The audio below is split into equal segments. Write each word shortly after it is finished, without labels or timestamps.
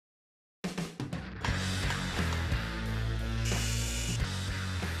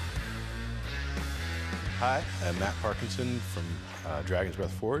Hi, I'm Matt Parkinson from Dragon's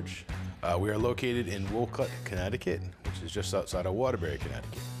Breath Forge. We are located in Wolcott, Connecticut, which is just outside of Waterbury,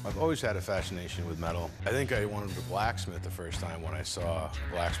 Connecticut. I've always had a fascination with metal. I think I wanted to blacksmith the first time when I saw a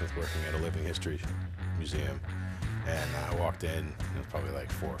blacksmith working at a living history museum. And I walked in, it was probably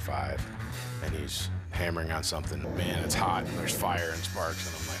like 4 or 5, and he's hammering on something. Man, it's hot, and there's fire and sparks,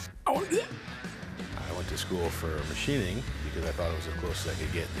 and I'm like, I want to do that. I went to school for machining because I thought it was the closest I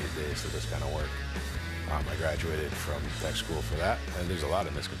could get these days to this kind of work. I graduated from tech school for that, and there's a lot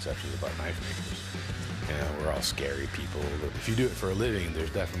of misconceptions about knife makers. You know, we're all scary people. If you do it for a living,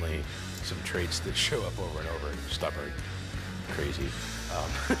 there's definitely some traits that show up over and over. Stubborn, crazy,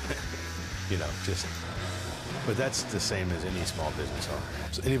 you know, just, but that's the same as any small business owner.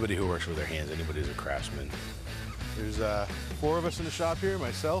 So anybody who works with their hands, anybody who's a craftsman. There's 4 of us in the shop here,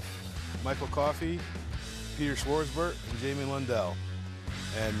 myself, Michael Coffey, Peter Schwarzbert, and Jamie Lundell.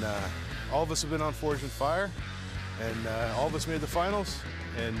 And all of us have been on Forged in Fire, and all of us made the finals,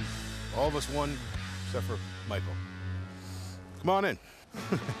 and all of us won, except for Michael. Come on in.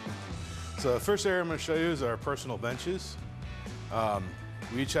 So the first area I'm going to show you is our personal benches.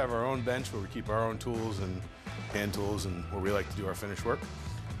 We each have our own bench where we keep our own tools and hand tools and where we like to do our finished work.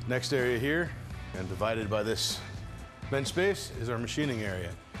 Next area here, and divided by this bench space, is our machining area.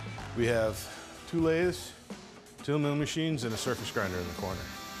 We have 2 lathes, 2 milling machines, and a surface grinder in the corner.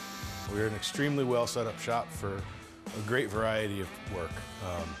 We're an extremely well set up shop for a great variety of work.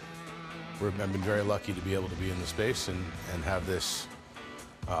 I've been very lucky to be able to be in the space and have this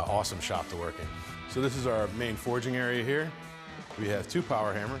awesome shop to work in. So this is our main forging area here. We have 2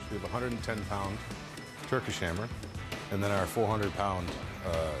 power hammers. We have a 110-pound Turkish hammer, and then our 400-pound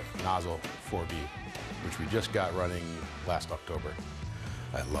nozzle 4B, which we just got running last October.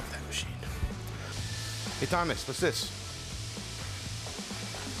 I love that machine. Hey Thomas, what's this?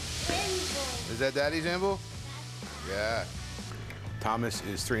 Is that Daddy's anvil? Yeah. Thomas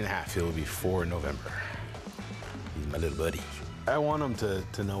is 3.5. He'll be 4 in November. He's my little buddy. I want him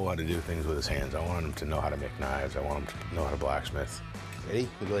to know how to do things with his hands. I want him to know how to make knives. I want him to know how to blacksmith. Ready?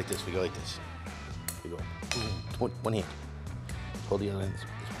 We go like this. We go like this. We go. One hand. Hold the other hand.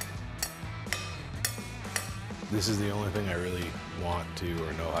 This is the only thing I really want to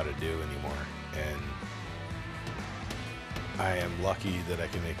or know how to do anymore. And I am lucky that I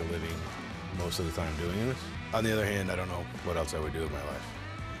can make a living most of the time doing this. On the other hand, I don't know what else I would do with my life.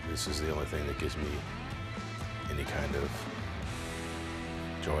 This is the only thing that gives me any kind of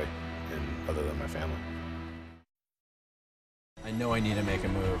joy other than my family. I know I need to make a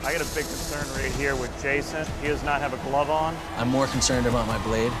move. I got a big concern right here with Jason. He does not have a glove on. I'm more concerned about my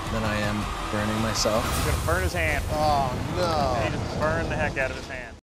blade than I am burning myself. He's gonna burn his hand. Oh, no. And he just burned the heck out of his hand.